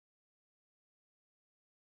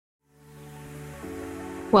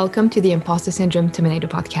Welcome to the Impostor Syndrome Terminator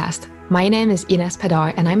podcast. My name is Ines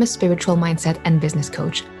Padar, and I'm a spiritual mindset and business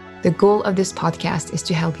coach. The goal of this podcast is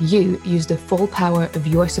to help you use the full power of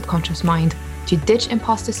your subconscious mind to ditch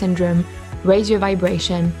imposter syndrome, raise your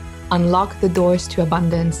vibration, unlock the doors to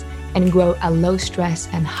abundance, and grow a low stress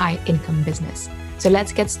and high income business. So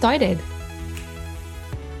let's get started.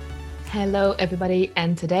 Hello, everybody.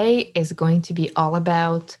 And today is going to be all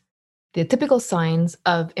about the typical signs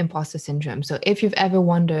of imposter syndrome. So if you've ever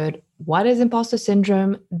wondered, what is imposter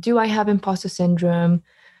syndrome? Do I have imposter syndrome?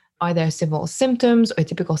 Are there several symptoms or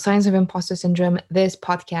typical signs of imposter syndrome? This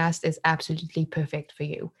podcast is absolutely perfect for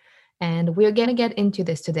you. And we're going to get into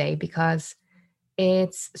this today because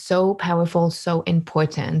it's so powerful, so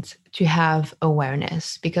important to have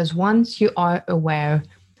awareness. Because once you are aware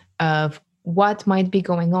of what might be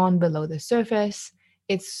going on below the surface,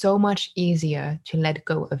 it's so much easier to let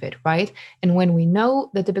go of it, right? And when we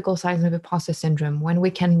know the typical signs of imposter syndrome, when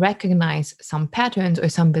we can recognize some patterns or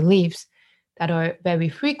some beliefs that are very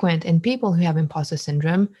frequent in people who have imposter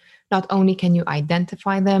syndrome, not only can you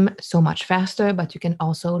identify them so much faster, but you can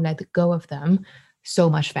also let go of them so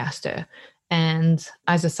much faster. And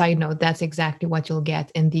as a side note, that's exactly what you'll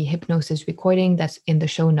get in the hypnosis recording that's in the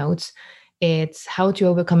show notes. It's how to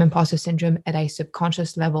overcome imposter syndrome at a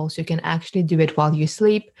subconscious level so you can actually do it while you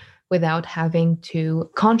sleep without having to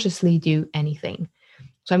consciously do anything.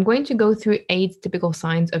 So I'm going to go through 8 typical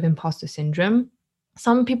signs of imposter syndrome.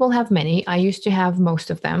 Some people have many. I used to have most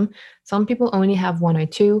of them. Some people only have 1 or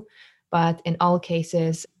 2, but in all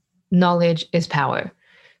cases, knowledge is power.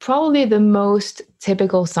 Probably the most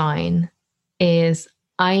typical sign is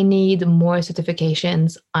I need more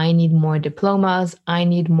certifications, I need more diplomas, I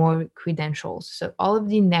need more credentials. So all of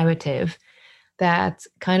the narrative that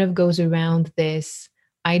kind of goes around this,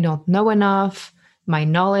 I don't know enough, my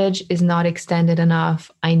knowledge is not extended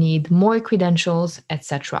enough, I need more credentials,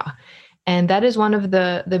 etc. And that is one of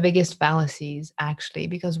the biggest fallacies, actually,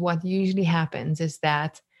 because what usually happens is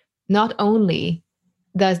that not only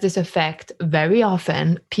does this affect very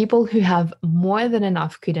often people who have more than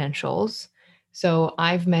enough credentials. So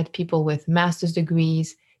I've met people with master's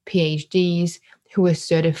degrees, PhDs, who were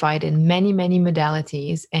certified in many, many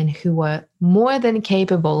modalities and who were more than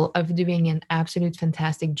capable of doing an absolute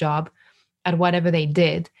fantastic job at whatever they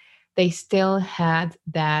did. They still had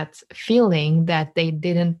that feeling that they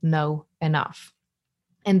didn't know enough.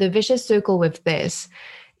 And the vicious circle with this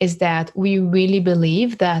is that we really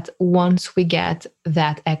believe that once we get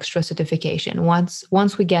that extra certification, once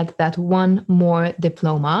we get that one more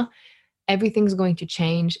diploma, everything's going to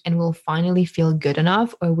change and we'll finally feel good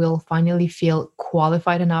enough, or we'll finally feel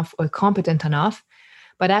qualified enough or competent enough.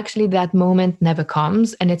 But actually that moment never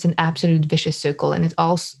comes, and it's an absolute vicious circle. And it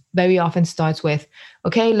also very often starts with,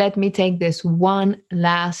 okay, let me take this one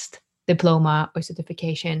last diploma or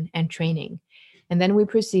certification and training. And then we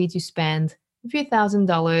proceed to spend a few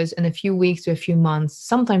 $1,000s in a few weeks to a few months,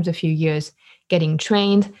 sometimes a few years, getting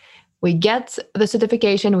trained. We get the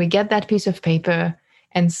certification, we get that piece of paper,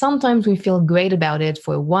 and sometimes we feel great about it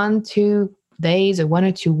for 1-2 days or 1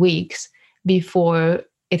 or 2 weeks before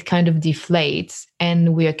it kind of deflates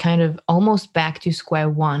and we are kind of almost back to square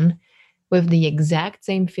one with the exact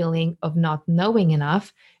same feeling of not knowing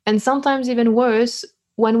enough. And sometimes even worse,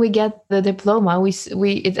 when we get the diploma,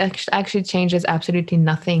 it actually changes absolutely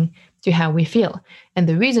nothing to how we feel. And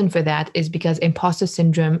the reason for that is because imposter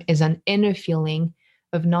syndrome is an inner feeling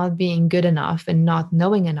of not being good enough and not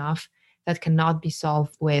knowing enough that cannot be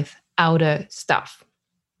solved with outer stuff.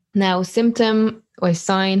 Now, symptom or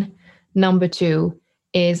sign number 2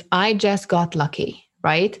 is I just got lucky,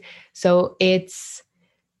 right? So it's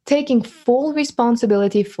taking full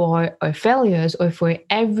responsibility for our failures or for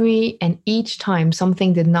every and each time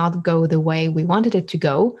something did not go the way we wanted it to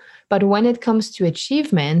go. But when it comes to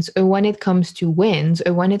achievements, or when it comes to wins,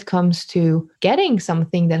 or when it comes to getting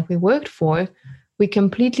something that we worked for, we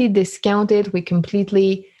completely discount it. We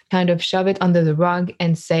completely kind of shove it under the rug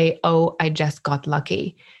and say, oh, I just got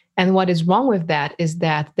lucky. And what is wrong with that is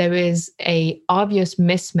that there is an obvious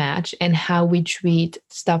mismatch in how we treat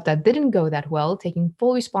stuff that didn't go that well, taking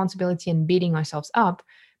full responsibility and beating ourselves up.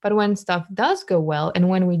 But when stuff does go well, and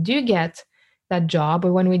when we do get that job,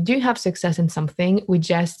 or when we do have success in something, we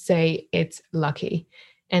just say it's lucky.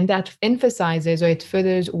 And that emphasizes, or it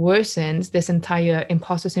further worsens this entire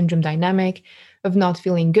imposter syndrome dynamic of not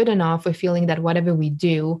feeling good enough, or feeling that whatever we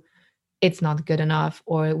do, it's not good enough,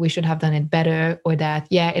 or we should have done it better, or that,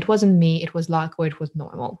 yeah, it wasn't me, it was luck, or it was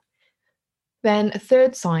normal. Then a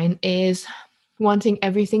third sign is wanting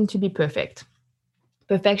everything to be perfect.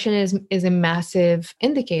 Perfectionism is a massive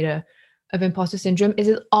indicator of imposter syndrome. Is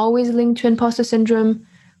it always linked to imposter syndrome?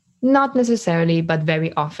 Not necessarily, but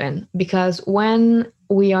very often. Because when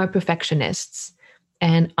we are perfectionists,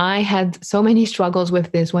 and I had so many struggles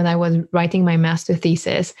with this when I was writing my master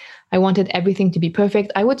thesis. I wanted everything to be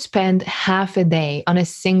perfect. I would spend half a day on a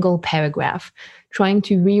single paragraph trying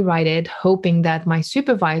to rewrite it, hoping that my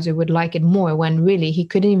supervisor would like it more when really he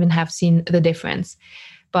couldn't even have seen the difference.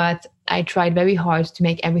 But I tried very hard to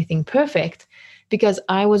make everything perfect because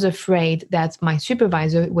I was afraid that my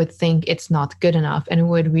supervisor would think it's not good enough and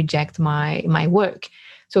would reject my work.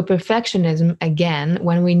 So perfectionism, again,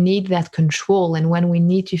 when we need that control and when we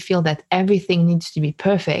need to feel that everything needs to be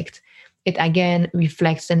perfect, it again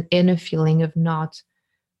reflects an inner feeling of not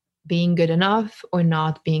being good enough or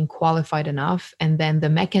not being qualified enough. And then the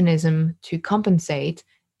mechanism to compensate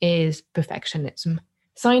is perfectionism.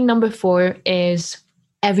 Sign number 4 is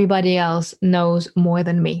everybody else knows more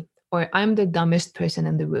than me, or I'm the dumbest person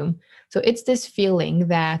in the room. So it's this feeling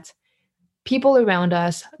that people around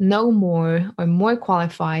us know more, or more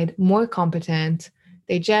qualified, more competent.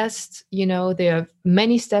 They just, they're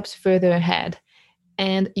many steps further ahead.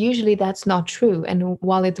 And usually that's not true. And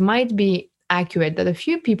while it might be accurate that a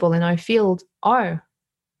few people in our field are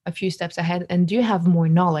a few steps ahead and do have more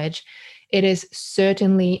knowledge, it is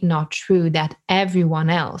certainly not true that everyone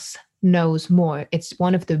else knows more. It's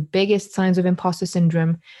one of the biggest signs of imposter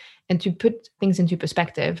syndrome. And to put things into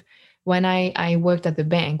perspective, when I worked at the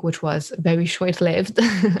bank, which was very short lived,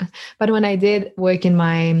 but when I did work in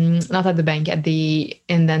my, not at the bank, in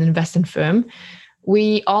an investment firm,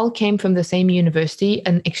 we all came from the same university,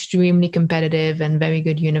 an extremely competitive and very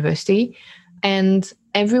good university. And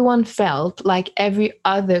everyone felt like every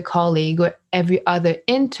other colleague or every other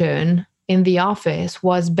intern in the office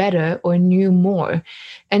was better or knew more.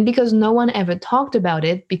 And because no one ever talked about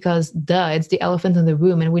it, because duh, it's the elephant in the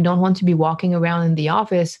room, and we don't want to be walking around in the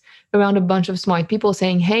office around a bunch of smart people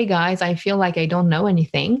saying, hey guys, I feel like I don't know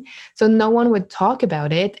anything. So no one would talk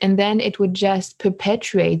about it. And then it would just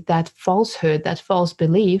perpetuate that falsehood, that false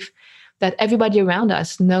belief that everybody around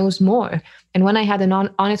us knows more. And when I had an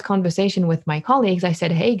honest conversation with my colleagues, I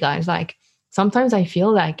said, hey guys, like sometimes I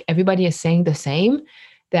feel like everybody is saying the same,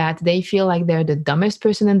 that they feel like they're the dumbest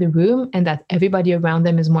person in the room and that everybody around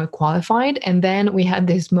them is more qualified. And then we had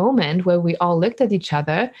this moment where we all looked at each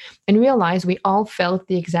other and realized we all felt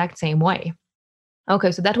the exact same way.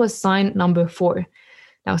 Okay, so that was sign number 4.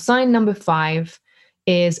 Now, sign number 5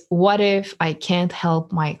 is, what if I can't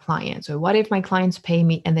help my clients? Or what if my clients pay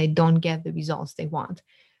me and they don't get the results they want?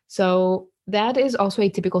 So that is also a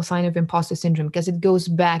typical sign of imposter syndrome, because it goes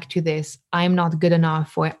back to this, I'm not good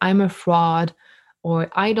enough, or I'm a fraud,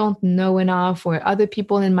 or I don't know enough, or other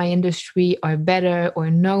people in my industry are better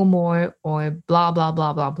or know more, or blah, blah,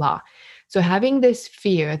 blah, blah, blah. So having this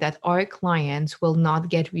fear that our clients will not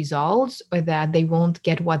get results, or that they won't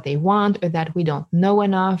get what they want, or that we don't know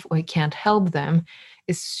enough or can't help them,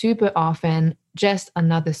 is super often just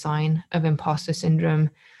another sign of imposter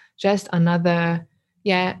syndrome, just another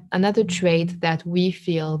trait that we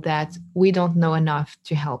feel that we don't know enough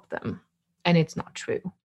to help them. And it's not true.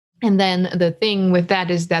 And then the thing with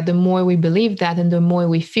that is that the more we believe that and the more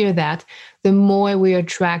we fear that, the more we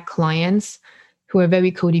attract clients who are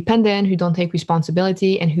very codependent, who don't take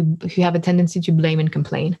responsibility, and who have a tendency to blame and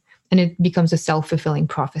complain. And it becomes a self-fulfilling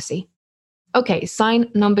prophecy. Okay,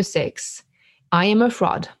 sign number 6. I am a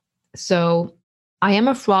fraud. So I am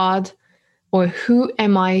a fraud, or who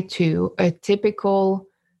am I to, are typical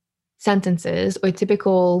sentences or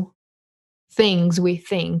typical things we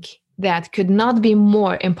think that could not be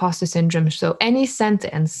more imposter syndrome. So any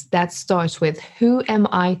sentence that starts with who am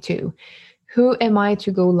I to? Who am I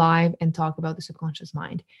to go live and talk about the subconscious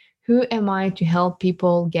mind? Who am I to help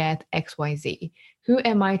people get XYZ? Who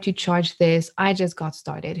am I to charge this? I just got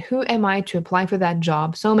started. Who am I to apply for that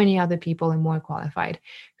job? So many other people are more qualified.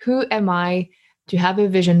 Who am I to have a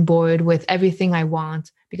vision board with everything I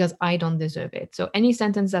want because I don't deserve it? So any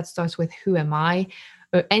sentence that starts with who am I,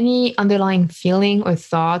 or any underlying feeling or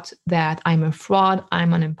thought that I'm a fraud,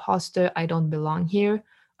 I'm an imposter, I don't belong here,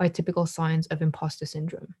 are typical signs of imposter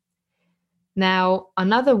syndrome. Now,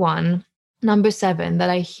 another one, number 7, that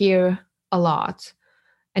I hear a lot,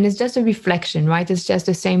 and it's just a reflection, right? It's just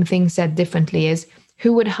the same thing said differently, is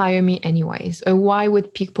who would hire me anyways? Or why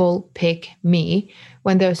would people pick me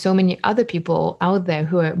when there are so many other people out there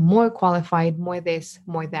who are more qualified, more this,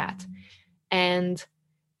 more that? And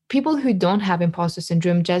people who don't have imposter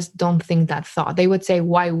syndrome just don't think that thought. They would say,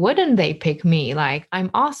 why wouldn't they pick me? Like,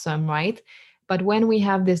 I'm awesome, right? But when we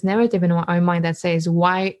have this narrative in our mind that says,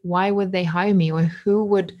 why would they hire me, or who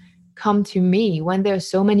would come to me when there are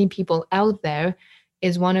so many people out there,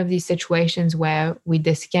 is one of these situations where we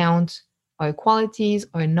discount our qualities,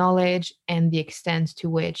 our knowledge, and the extent to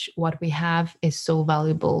which what we have is so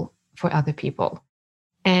valuable for other people.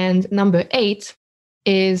 And number 8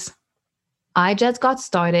 is I just got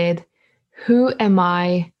started. Who am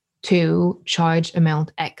I to charge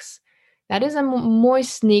amount X? That is a more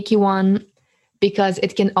sneaky one because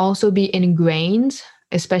it can also be ingrained,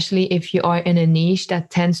 especially if you are in a niche that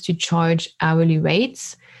tends to charge hourly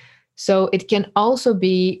rates. So it can also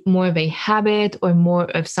be more of a habit or more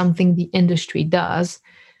of something the industry does.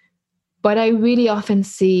 But I really often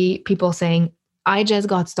see people saying, I just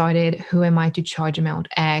got started. Who am I to charge amount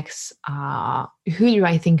X? Who do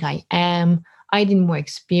I think I am? I need more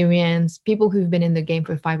experience. People who've been in the game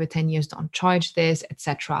for 5 or 10 years don't charge this,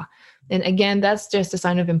 etc. And again, that's just a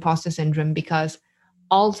sign of imposter syndrome because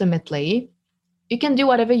ultimately, you can do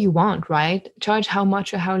whatever you want, right? Charge how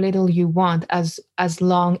much or how little you want as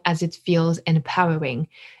long as it feels empowering.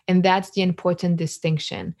 And that's the important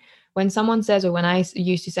distinction. When someone says, or when I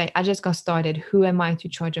used to say, I just got started, who am I to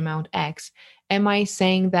charge amount X? Am I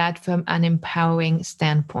saying that from an empowering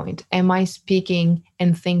standpoint? Am I speaking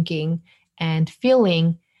and thinking and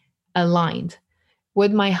feeling aligned?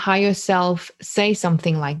 Would my higher self say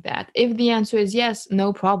something like that? If the answer is yes,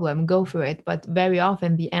 no problem, go for it. But very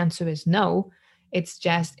often the answer is no. It's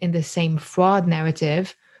just in the same fraud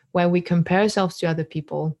narrative where we compare ourselves to other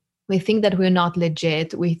people. We think that we're not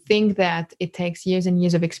legit. We think that it takes years and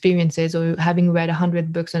years of experiences or having read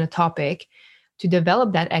 100 books on a topic to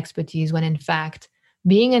develop that expertise, when in fact,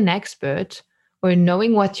 being an expert or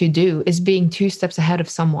knowing what you do is being 2 steps ahead of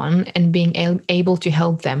someone and being able to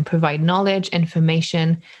help them provide knowledge,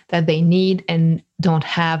 information that they need and don't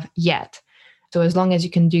have yet. So as long as you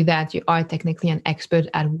can do that, you are technically an expert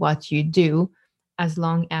at what you do, as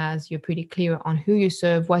long as you're pretty clear on who you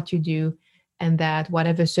serve, what you do, and that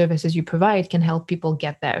whatever services you provide can help people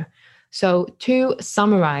get there. So to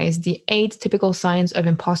summarize, the 8 typical signs of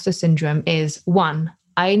imposter syndrome is 1,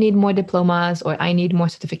 I need more diplomas or I need more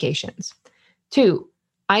certifications. 2,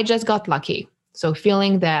 I just got lucky. So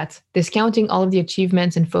feeling that, discounting all of the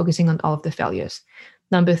achievements and focusing on all of the failures.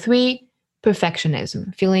 Number 3,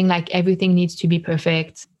 perfectionism, feeling like everything needs to be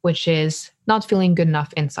perfect, which is not feeling good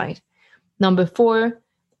enough inside. Number 4,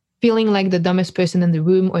 feeling like the dumbest person in the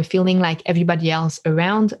room or feeling like everybody else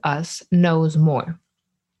around us knows more.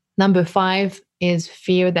 Number 5 is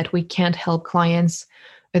fear that we can't help clients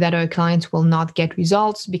or that our clients will not get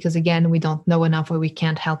results because, again, we don't know enough or we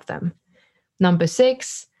can't help them. Number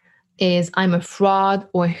 6 is I'm a fraud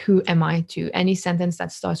or who am I to? Any sentence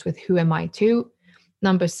that starts with who am I to?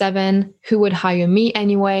 Number 7, who would hire me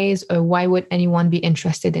anyways, or why would anyone be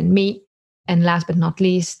interested in me? And last but not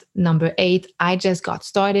least, number 8, I just got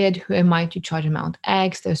started. Who am I to charge amount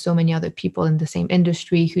X? There's so many other people in the same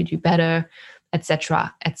industry who do better,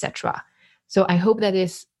 etc., etc. So I hope that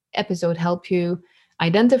this episode helped you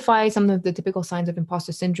identify some of the typical signs of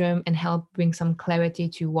imposter syndrome and help bring some clarity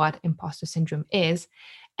to what imposter syndrome is.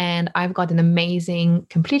 And I've got an amazing,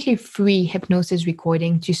 completely free hypnosis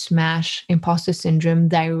recording to smash imposter syndrome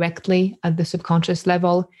directly at the subconscious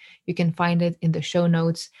level. You can find it in the show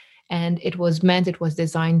notes. And it was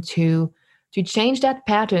designed to change that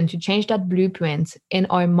pattern, to change that blueprint in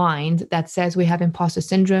our mind that says we have imposter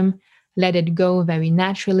syndrome, let it go very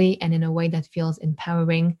naturally and in a way that feels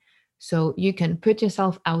empowering. So you can put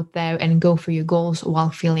yourself out there and go for your goals while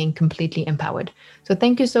feeling completely empowered. So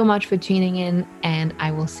thank you so much for tuning in, and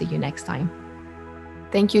I will see you next time.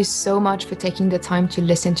 Thank you so much for taking the time to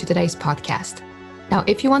listen to today's podcast. Now,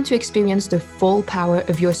 if you want to experience the full power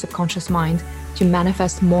of your subconscious mind to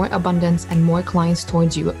manifest more abundance and more clients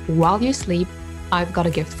towards you while you sleep, I've got a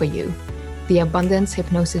gift for you, the Abundance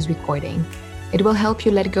Hypnosis Recording. It will help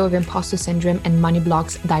you let go of imposter syndrome and money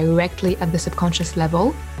blocks directly at the subconscious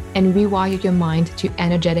level and rewire your mind to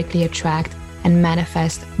energetically attract and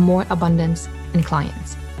manifest more abundance and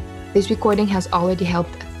clients. This recording has already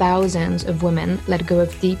helped thousands of women let go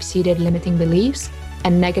of deep-seated limiting beliefs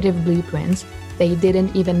and negative blueprints they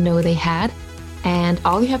didn't even know they had. And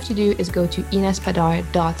all you have to do is go to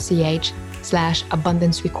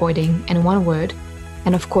inespadar.ch/abundance recording in one word.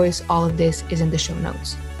 And of course, all of this is in the show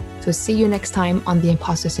notes. So see you next time on the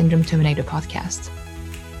Imposter Syndrome Terminator podcast.